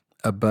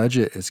A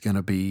budget is going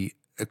to be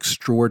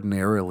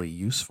extraordinarily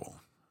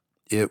useful.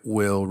 It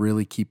will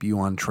really keep you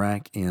on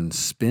track in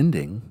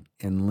spending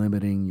and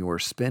limiting your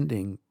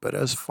spending. But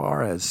as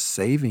far as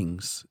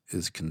savings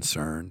is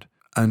concerned,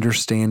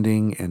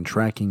 understanding and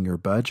tracking your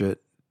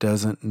budget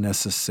doesn't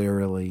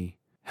necessarily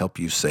help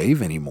you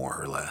save any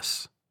more or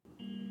less.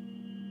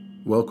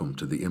 Welcome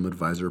to the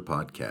MAdvisor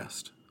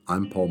Podcast.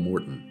 I'm Paul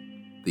Morton.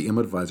 The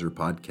MAdvisor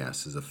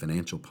Podcast is a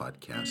financial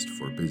podcast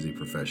for busy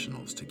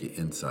professionals to get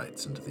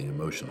insights into the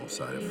emotional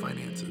side of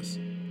finances.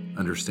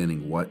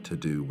 Understanding what to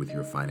do with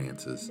your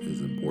finances is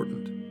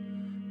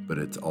important, but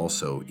it's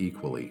also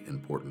equally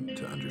important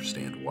to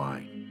understand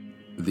why.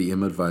 The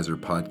MAdvisor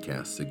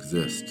Podcast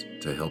exists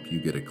to help you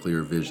get a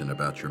clear vision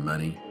about your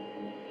money,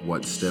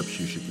 what steps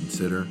you should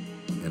consider,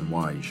 and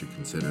why you should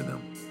consider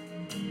them.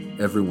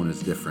 Everyone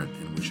is different,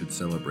 and we should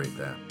celebrate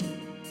that.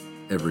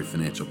 Every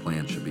financial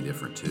plan should be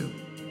different too.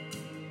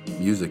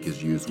 Music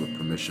is used with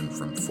permission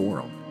from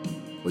Forum.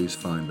 Please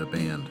find the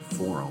band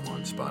Forum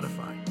on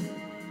Spotify.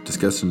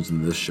 Discussions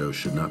in this show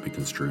should not be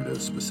construed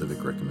as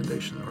specific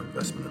recommendation or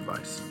investment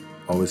advice.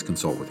 Always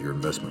consult with your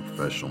investment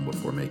professional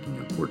before making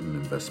important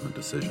investment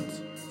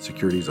decisions.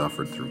 Securities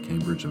offered through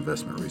Cambridge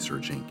Investment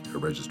Research, Inc., a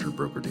registered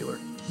broker-dealer.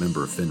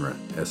 Member of FINRA,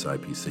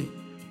 SIPC.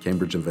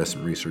 Cambridge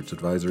Investment Research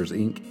Advisors,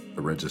 Inc.,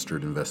 a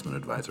registered investment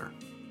advisor.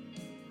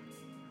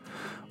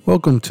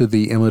 Welcome to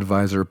the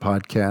MAdvisor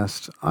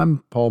Podcast.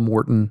 I'm Paul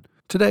Morton.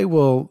 Today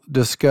we'll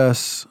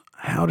discuss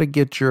how to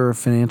get your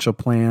financial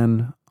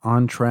plan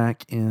on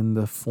track in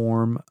the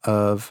form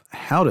of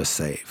how to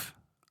save.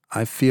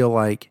 I feel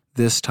like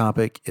this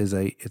topic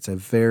it's a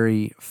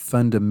very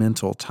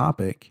fundamental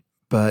topic,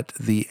 but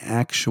the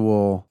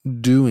actual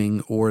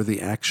doing or the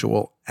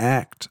actual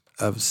act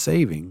of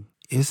saving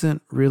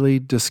isn't really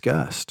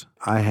discussed.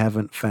 I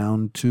haven't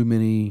found too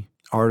many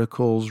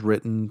articles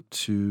written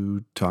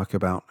to talk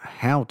about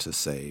how to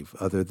save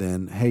other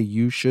than, hey,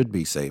 you should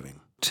be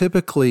saving.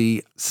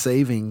 Typically,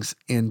 savings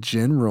in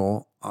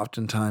general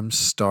oftentimes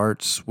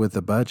starts with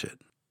a budget,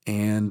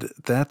 and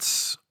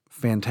that's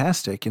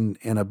fantastic, and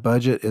a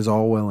budget is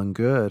all well and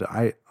good.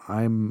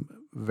 I'm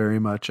very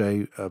much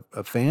a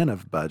fan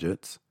of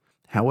budgets.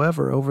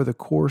 However, over the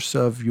course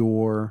of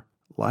your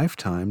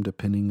lifetime,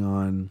 depending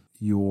on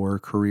your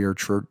career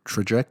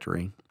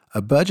trajectory,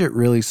 a budget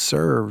really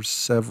serves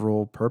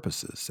several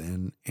purposes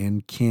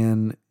and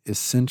can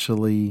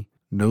essentially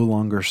no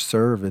longer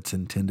serve its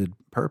intended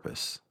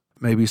purpose.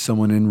 Maybe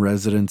someone in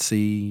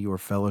residency or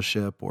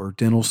fellowship or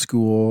dental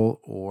school,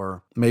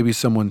 or maybe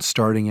someone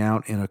starting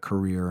out in a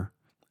career,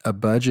 a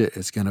budget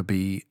is going to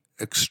be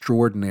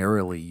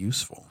extraordinarily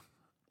useful.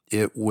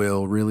 It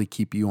will really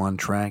keep you on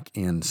track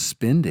in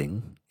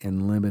spending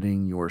and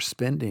limiting your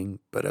spending.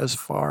 But as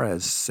far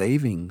as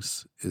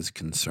savings is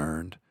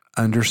concerned,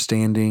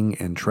 understanding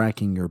and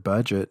tracking your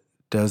budget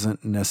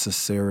doesn't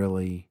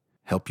necessarily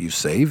help you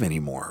save any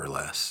more or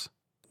less.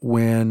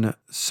 When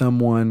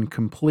someone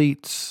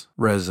completes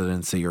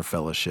residency or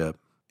fellowship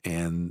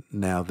and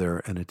now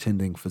they're an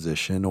attending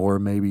physician, or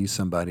maybe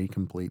somebody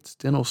completes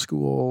dental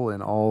school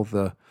and all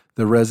the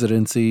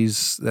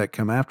residencies that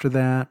come after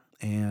that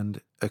and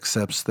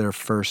accepts their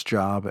first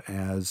job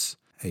as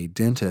a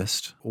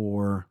dentist,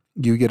 or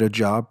you get a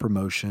job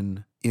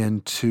promotion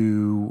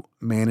into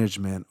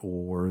management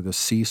or the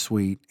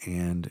C-suite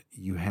and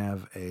you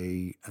have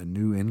a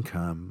new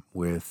income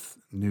with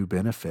new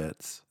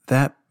benefits,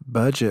 that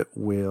budget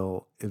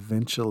will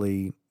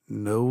eventually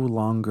no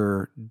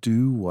longer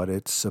do what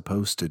it's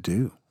supposed to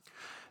do.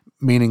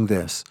 Meaning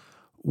this,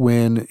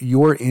 when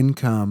your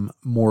income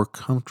more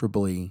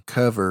comfortably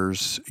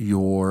covers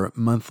your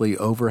monthly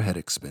overhead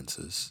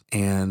expenses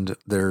and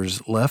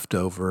there's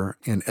leftover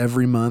in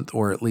every month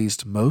or at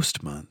least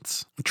most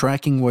months,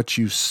 tracking what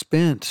you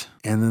spent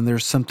and then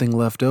there's something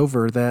left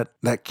over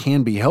that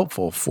can be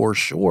helpful for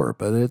sure,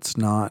 but it's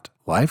not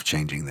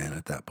life-changing then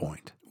at that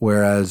point.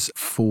 Whereas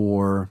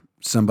for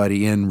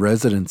somebody in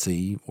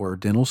residency or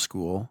dental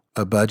school,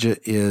 a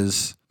budget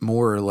is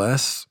more or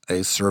less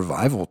a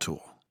survival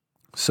tool.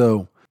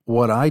 So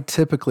what I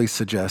typically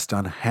suggest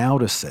on how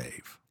to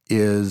save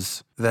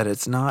is that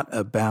it's not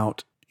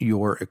about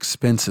your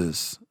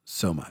expenses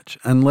so much,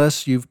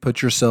 unless you've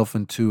put yourself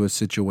into a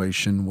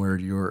situation where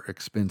your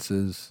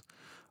expenses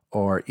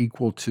are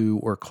equal to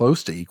or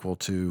close to equal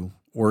to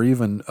or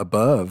even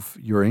above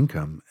your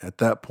income. At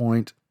that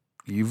point,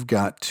 you've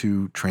got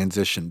to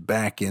transition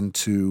back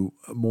into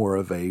more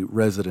of a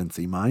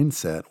residency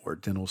mindset or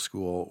dental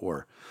school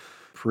or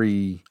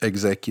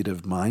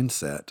pre-executive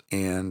mindset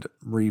and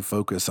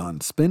refocus on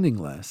spending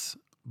less.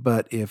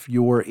 But if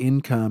your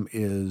income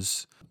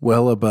is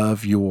well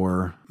above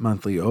your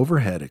monthly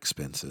overhead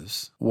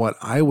expenses, what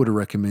I would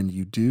recommend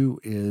you do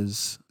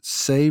is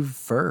save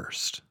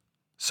first.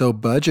 So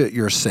budget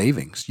your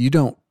savings. You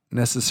don't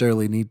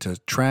necessarily need to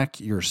track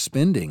your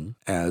spending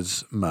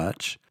as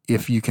much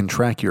if you can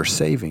track your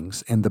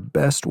savings. And the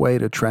best way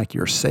to track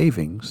your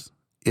savings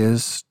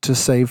is to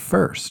save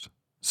first.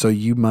 So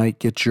you might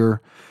get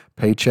your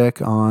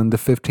paycheck on the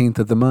 15th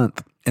of the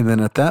month. And then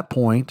at that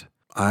point,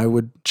 I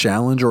would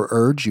challenge or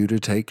urge you to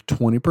take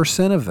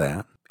 20% of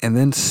that and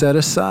then set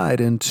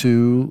aside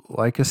into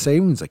like a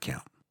savings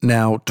account.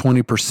 Now,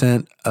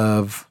 20%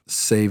 of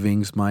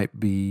savings might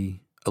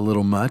be a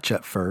little much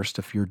at first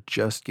if you're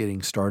just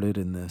getting started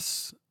in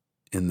this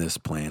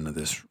plan of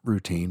this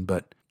routine,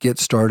 but get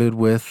started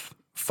with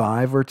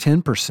 5 or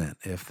 10%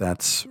 if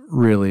that's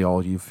really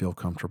all you feel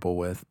comfortable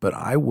with. But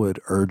I would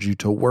urge you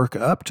to work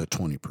up to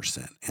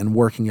 20%. And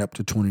working up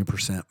to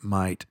 20%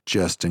 might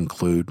just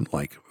include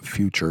like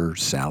future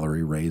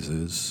salary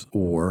raises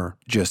or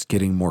just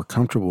getting more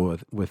comfortable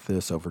with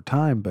this over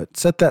time. But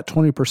set that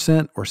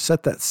 20% or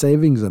set that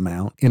savings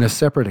amount in a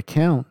separate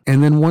account.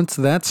 And then once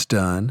that's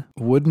done,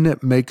 wouldn't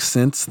it make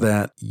sense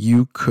that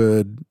you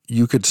could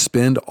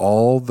spend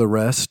all the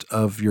rest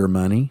of your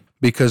money?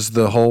 Because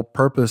the whole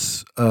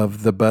purpose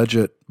of the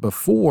budget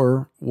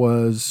before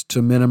was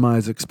to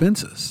minimize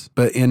expenses.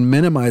 But in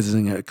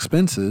minimizing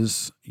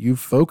expenses, you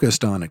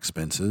focused on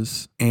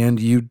expenses and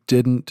you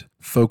didn't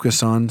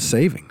focus on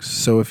savings.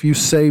 So if you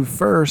save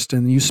first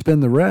and you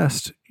spend the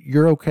rest,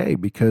 you're okay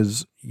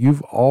because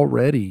you've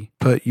already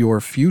put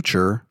your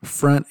future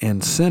front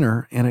and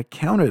center and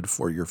accounted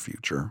for your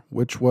future,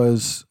 which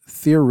was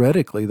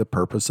theoretically the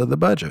purpose of the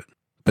budget.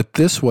 But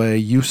this way,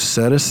 you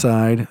set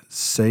aside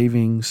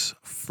savings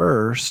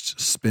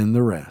first, spend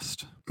the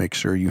rest. Make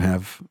sure you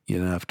have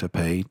enough to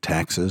pay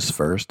taxes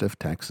first if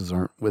taxes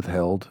aren't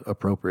withheld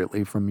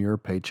appropriately from your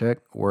paycheck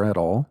or at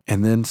all.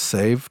 And then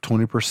save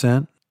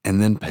 20%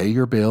 and then pay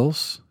your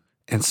bills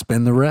and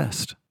spend the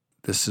rest.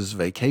 This is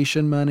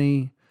vacation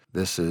money.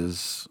 This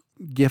is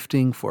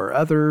gifting for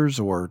others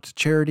or to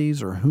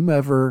charities or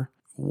whomever,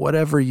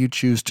 whatever you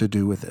choose to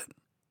do with it.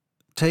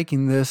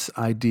 Taking this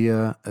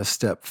idea a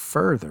step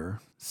further,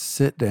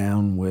 sit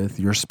down with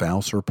your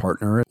spouse or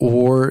partner,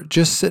 or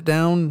just sit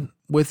down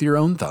with your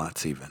own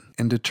thoughts even,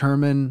 and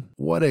determine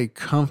what a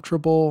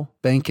comfortable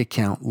bank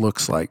account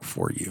looks like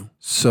for you.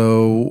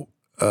 So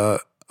a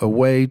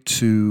way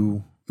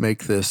to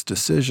make this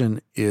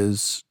decision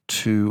is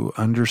to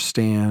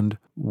understand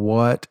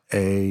what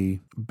a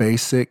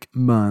basic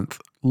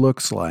month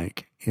looks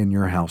like in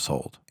your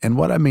household. And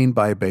what I mean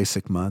by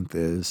basic month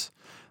is,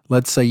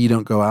 let's say you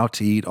don't go out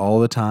to eat all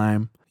the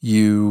time.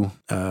 You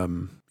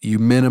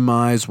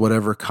minimize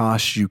whatever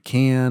costs you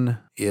can.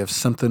 If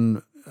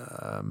something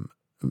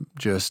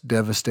just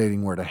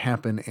devastating were to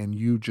happen and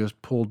you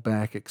just pulled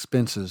back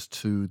expenses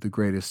to the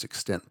greatest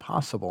extent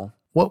possible,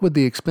 what would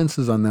the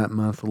expenses on that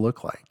month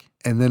look like?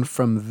 And then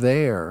from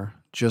there,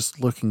 just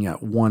looking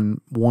at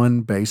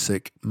one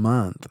basic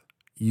month,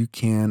 you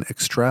can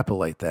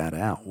extrapolate that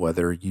out,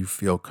 whether you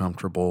feel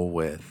comfortable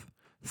with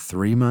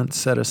 3 months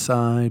set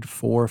aside,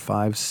 4,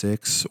 5,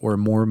 6, or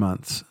more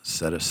months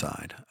set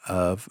aside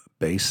of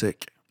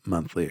basic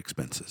monthly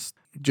expenses.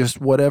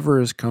 Just whatever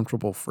is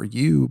comfortable for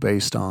you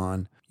based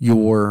on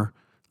your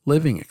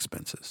living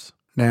expenses.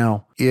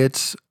 Now,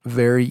 it's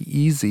very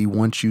easy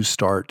once you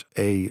start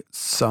a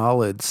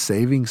solid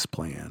savings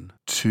plan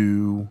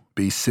to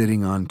be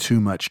sitting on too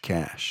much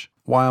cash.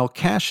 While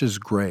cash is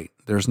great,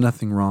 there's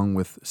nothing wrong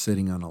with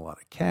sitting on a lot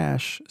of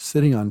cash.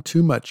 Sitting on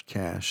too much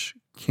cash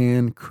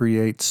can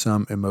create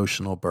some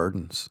emotional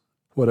burdens.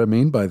 What I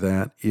mean by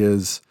that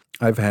is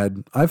I've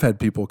had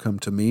people come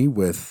to me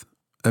with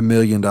 $1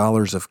 million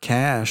of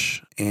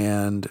cash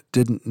and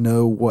didn't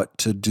know what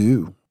to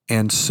do.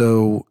 And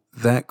so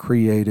that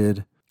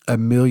created $1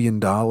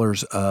 million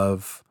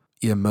of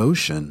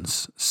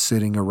emotions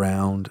sitting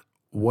around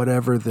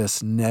whatever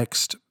this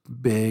next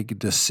big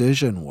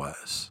decision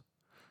was.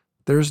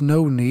 There's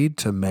no need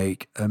to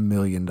make $1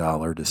 million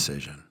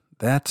decision.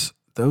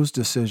 Those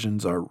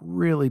decisions are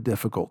really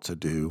difficult to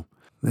do.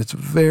 It's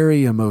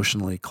very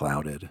emotionally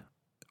clouded.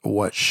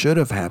 What should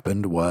have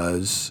happened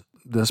was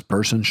this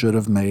person should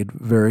have made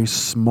very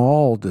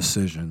small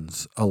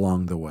decisions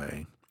along the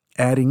way,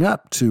 adding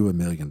up to $1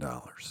 million.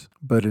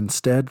 But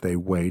instead, they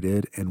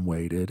waited and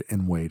waited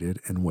and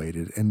waited and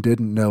waited and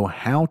didn't know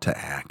how to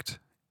act.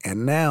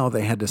 And now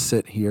they had to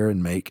sit here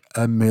and make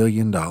 $1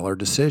 million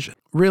decision.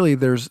 Really,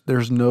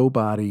 there's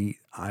nobody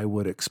I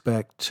would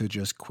expect to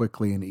just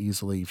quickly and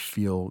easily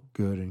feel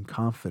good and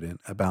confident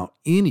about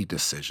any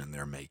decision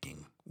they're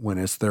making when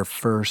it's their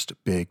first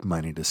big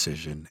money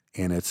decision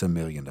and it's $1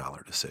 million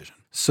decision.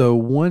 So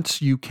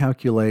once you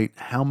calculate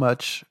how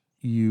much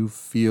you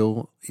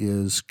feel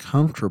is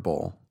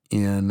comfortable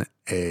in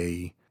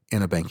a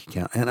bank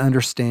account, and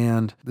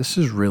understand this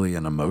is really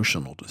an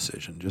emotional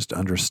decision, just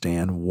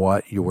understand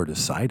what you're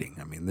deciding.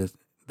 I mean,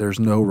 there's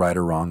no right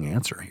or wrong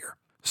answer here.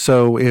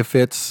 So if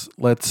it's,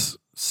 let's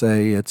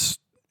say it's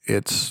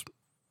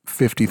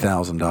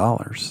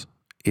 $50,000.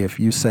 If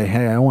you say,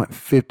 hey, I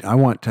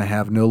want to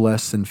have no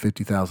less than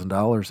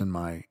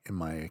 $50,000 in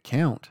my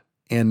account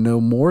and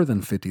no more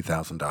than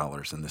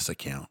 $50,000 in this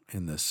account,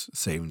 in this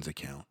savings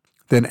account,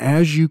 then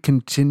as you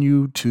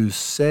continue to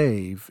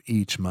save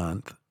each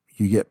month,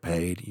 you get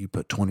paid, you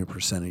put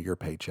 20% of your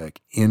paycheck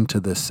into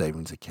this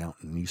savings account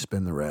and you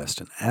spend the rest.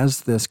 And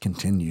as this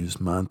continues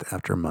month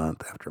after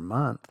month after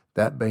month,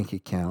 that bank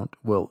account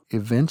will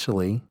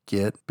eventually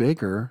get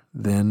bigger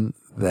than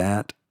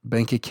that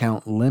bank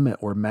account limit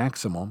or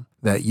maximum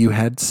that you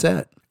had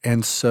set.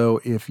 And so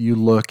if you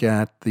look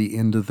at the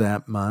end of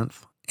that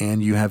month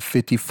and you have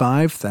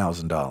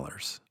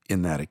 $55,000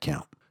 in that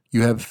account,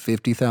 you have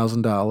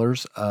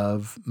 $50,000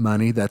 of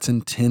money that's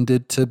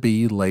intended to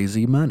be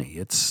lazy money.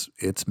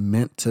 It's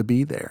meant to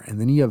be there. And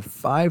then you have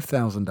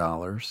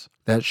 $5,000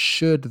 that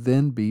should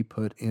then be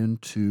put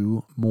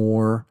into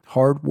more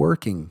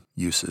hardworking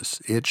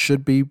uses. It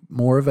should be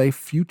more of a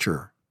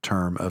future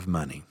term of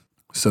money.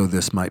 So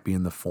this might be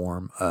in the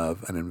form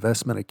of an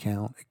investment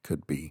account. It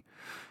could be,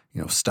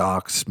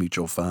 stocks,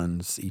 mutual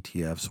funds,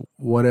 ETFs,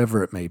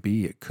 whatever it may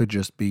be. It could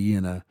just be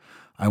in a,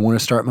 I want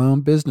to start my own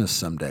business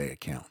someday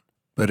account.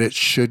 But it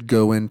should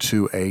go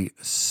into a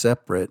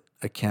separate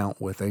account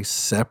with a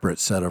separate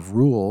set of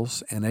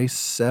rules and a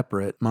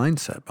separate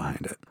mindset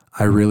behind it.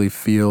 I really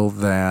feel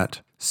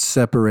that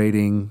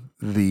separating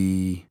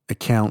the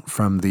account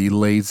from the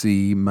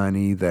lazy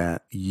money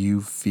that you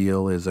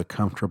feel is a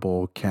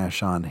comfortable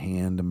cash on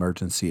hand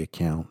emergency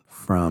account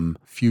from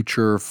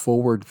future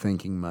forward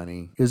thinking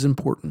money is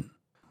important.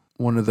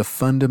 One of the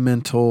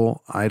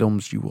fundamental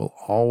items you will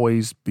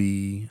always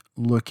be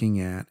looking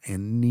at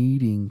and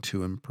needing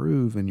to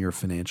improve in your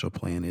financial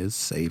plan is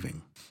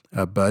saving.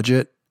 A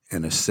budget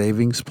and a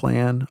savings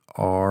plan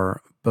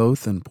are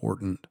both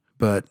important,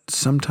 but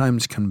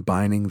sometimes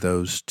combining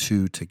those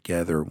two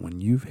together when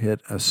you've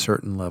hit a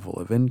certain level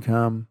of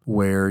income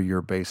where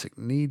your basic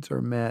needs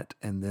are met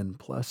and then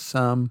plus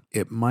some,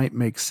 it might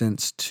make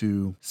sense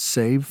to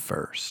save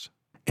first.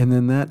 And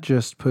then that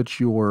just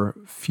puts your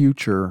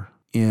future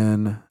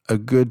in a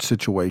good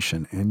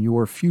situation, and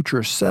your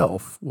future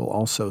self will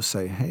also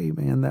say, hey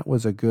man, that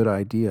was a good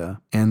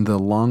idea. And the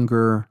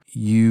longer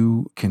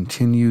you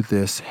continue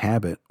this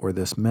habit or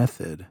this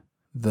method,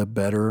 the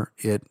better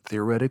it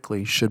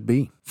theoretically should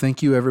be.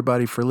 Thank you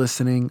everybody for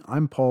listening.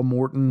 I'm Paul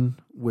Morton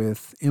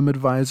with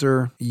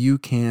M-Advisor. You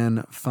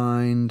can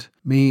find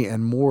me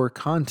and more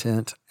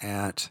content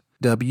at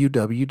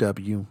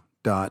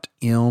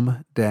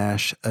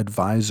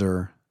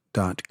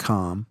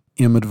www.m-advisor.com.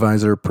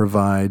 M-Advisor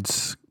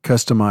provides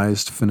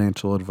customized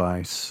financial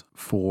advice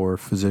for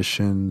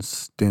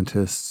physicians,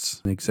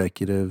 dentists,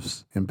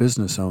 executives, and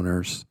business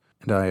owners.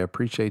 And I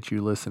appreciate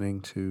you listening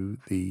to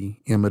the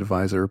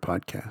M-Advisor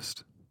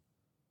podcast.